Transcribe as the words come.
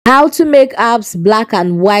How to make apps black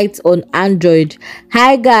and white on Android.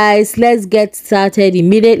 Hi guys, let's get started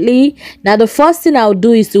immediately. Now the first thing I'll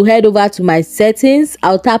do is to head over to my settings.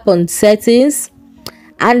 I'll tap on settings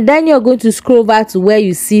and then you're going to scroll over to where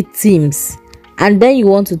you see themes and then you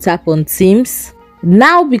want to tap on themes.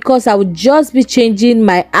 Now because I will just be changing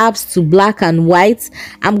my apps to black and white,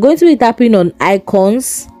 I'm going to be tapping on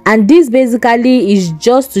icons, and this basically is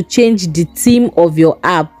just to change the theme of your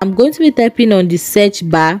app. I'm going to be typing on the search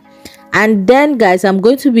bar, and then guys I'm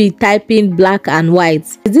going to be typing black and white.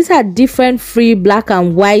 These are different free black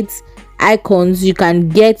and white icons you can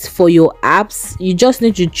get for your apps. You just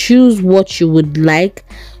need to choose what you would like.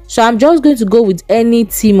 So I'm just going to go with any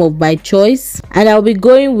theme of my choice, and I'll be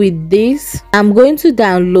going with this. I'm going to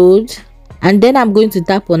download and then I'm going to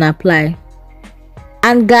tap on apply.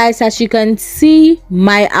 And guys, as you can see,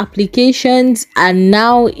 my applications are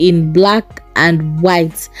now in black and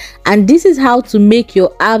white, and this is how to make your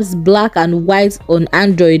apps black and white on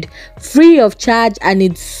Android free of charge, and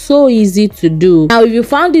it's so easy to do. Now if you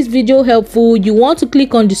found this video helpful, you want to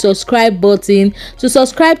click on the subscribe button to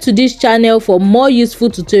subscribe to this channel for more useful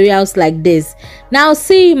tutorials like this. Now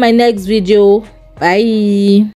see you in my next video. Bye.